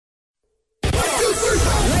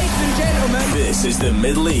This is the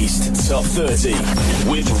Middle East Top 30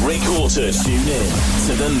 with Rick Horton. Tune in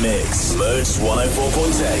to the mix. Merge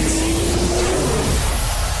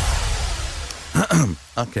 104.8.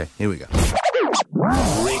 Okay, here we go.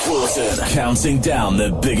 Rick Horton counting down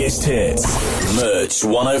the biggest hits. Merge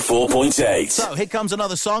 104.8. So here comes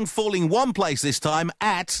another song, falling one place this time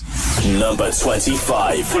at number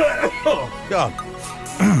 25. Oh, God.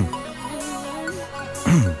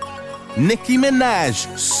 Nicki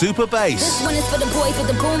Minaj, Super Bass. This one is for the boys with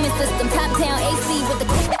the booming system. Top down AC with the...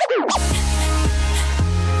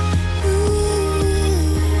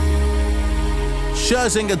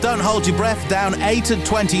 Scherzinger, Don't Hold Your Breath, down 8 at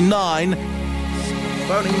 29.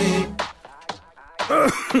 Phoning me.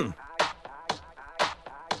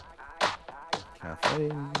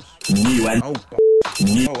 Cafes. New and... Oh,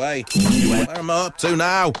 no way. Where am I up to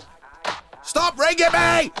now? Stop ringing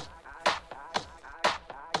me!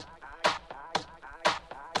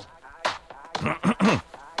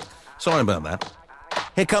 Sorry about that.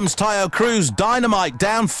 Here comes Tayo Cruz, Dynamite,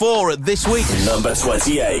 down 4 at this week. Number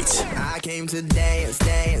 28. I came to dance,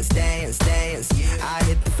 dance, dance, dance. I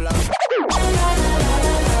hit the floor.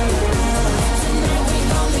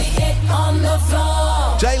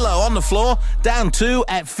 J-Lo on the floor, down 2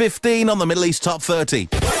 at 15 on the Middle East Top 30.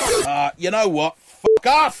 You know what? Fuck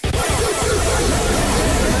off!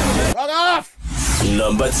 Fuck off!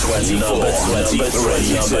 Number 24.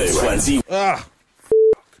 Number 20.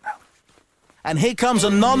 And here comes a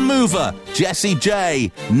non-mover, Jessie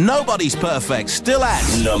J. Nobody's Perfect, still at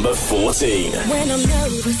number 14. When I'm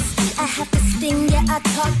nervous, I have to sting, yeah, I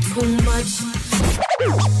talk too much.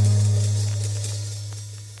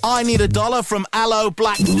 I Need a Dollar from Aloe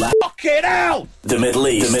Black. Fuck it out! The Middle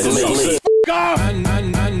East. The Middle East. Go!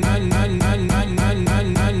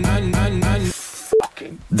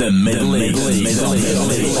 The Middle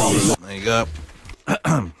East. There you go.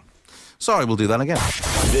 Sorry, we'll do that again.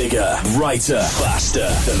 Bigger, brighter, faster.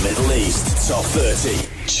 The Middle East Top 30.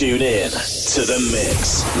 Tune in to the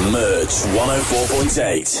mix. Merge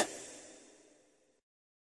 104.8.